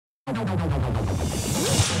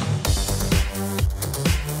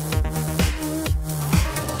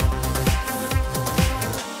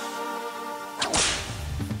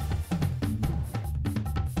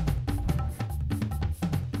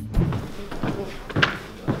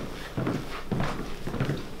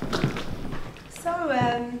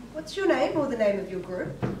What's your name or the name of your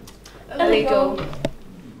group? Illegal.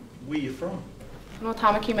 Where are you from? No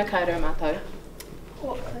Tamaki Makaurau Mātou.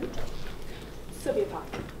 Auckland. Sylvia Park.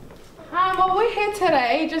 Well, we're here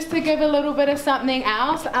today just to give a little bit of something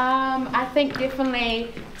else. I think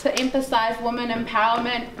definitely to emphasise women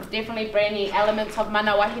empowerment, definitely bringing elements of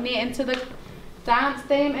mana wahine into the dance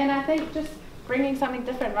theme, and I think just bringing something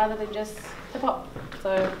different rather than just hip hop.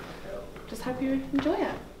 So just hope you enjoy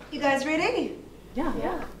it. You guys ready? Yeah.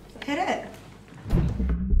 Yeah. Hit it.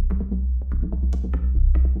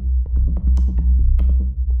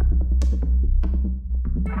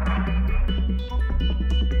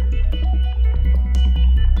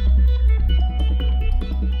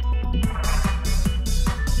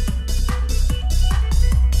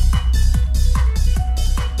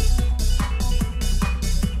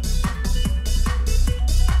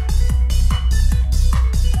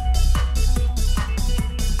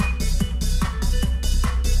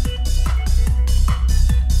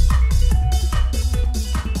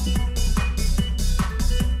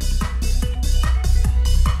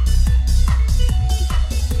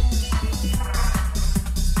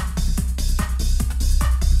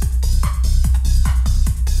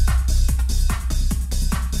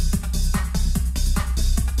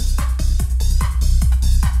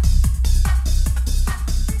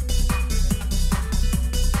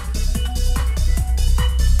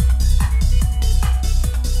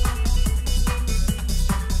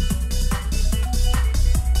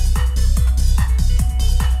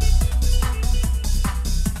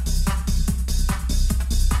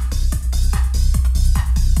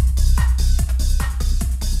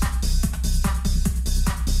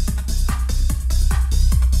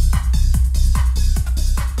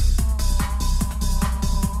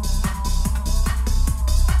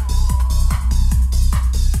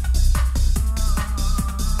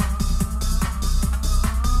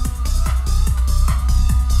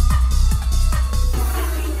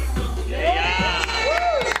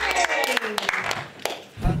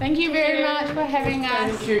 Thank you very much for having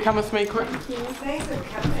us. Thank you. Come with me quick. Thanks for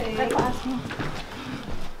coming.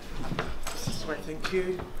 This way, thank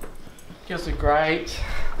you. Girls are great.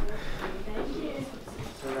 Thank you. Is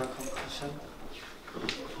that our competition?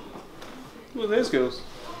 Well, there's girls.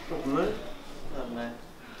 No? Oh no.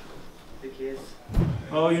 Who cares?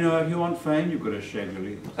 Oh, you know, if you want fame, you've got to shave your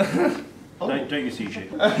legs. Don't you see, Chef?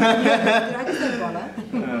 Did I just say bother?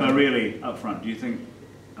 But really, up front, do you think,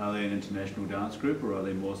 are they an international dance group or are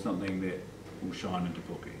they more something that will shine into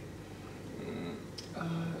Tewake?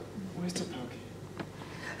 Where's the poke?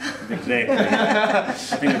 Exactly. I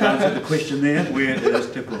think I've answered the question there, where is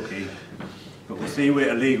Tewake. But we'll see where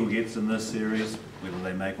Illegal gets in this series, whether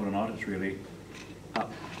they make it or not. It's really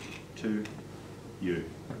up to you.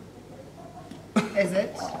 Is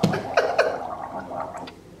it?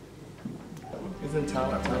 Isn't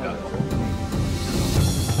talent?